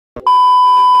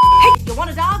You want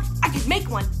a dog? I can make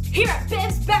one. Here at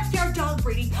Bev's Backyard Dog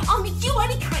Breeding, I'll make you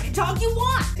any kind of dog you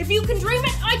want. If you can dream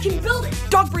it, I can build it.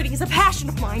 Dog breeding is a passion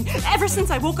of mine. Ever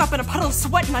since I woke up in a puddle of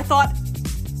sweat and I thought,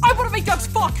 I want to make dogs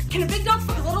fuck. Can a big dog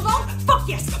fuck a little dog? Fuck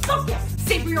yes, fuck yes.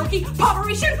 Sabre Yorkie,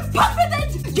 Pomeranian, pump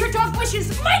with it. Your dog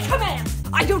wishes, my command.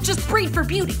 I don't just breed for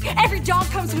beauty. Every dog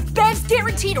comes with Bev's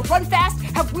guarantee to run fast,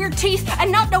 have weird teeth,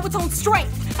 and not know its own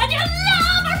strength. And you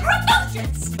love our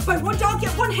promotions! Buy one dog,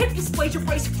 get one hip dysplasia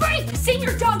price free!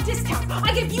 Senior dog discount!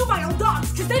 I give you my old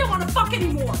dogs, because they don't want to fuck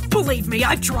anymore! Believe me,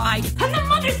 I've tried! And the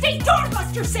Mother's Day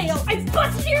doorbuster sale! I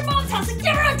bust into your mom's house and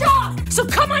give her a dog! So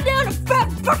come on down to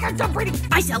Bev's Backyard Dog Breeding!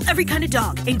 I sell every kind of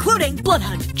dog, including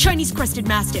Bloodhound, Chinese Crested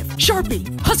Mastiff,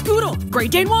 Sharpie, Husky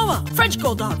Great Dane Wawa, French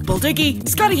Bulldog, Bull Dickey,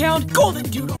 Scotty Hound, Golden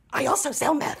Doodle. I also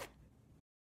sell meth.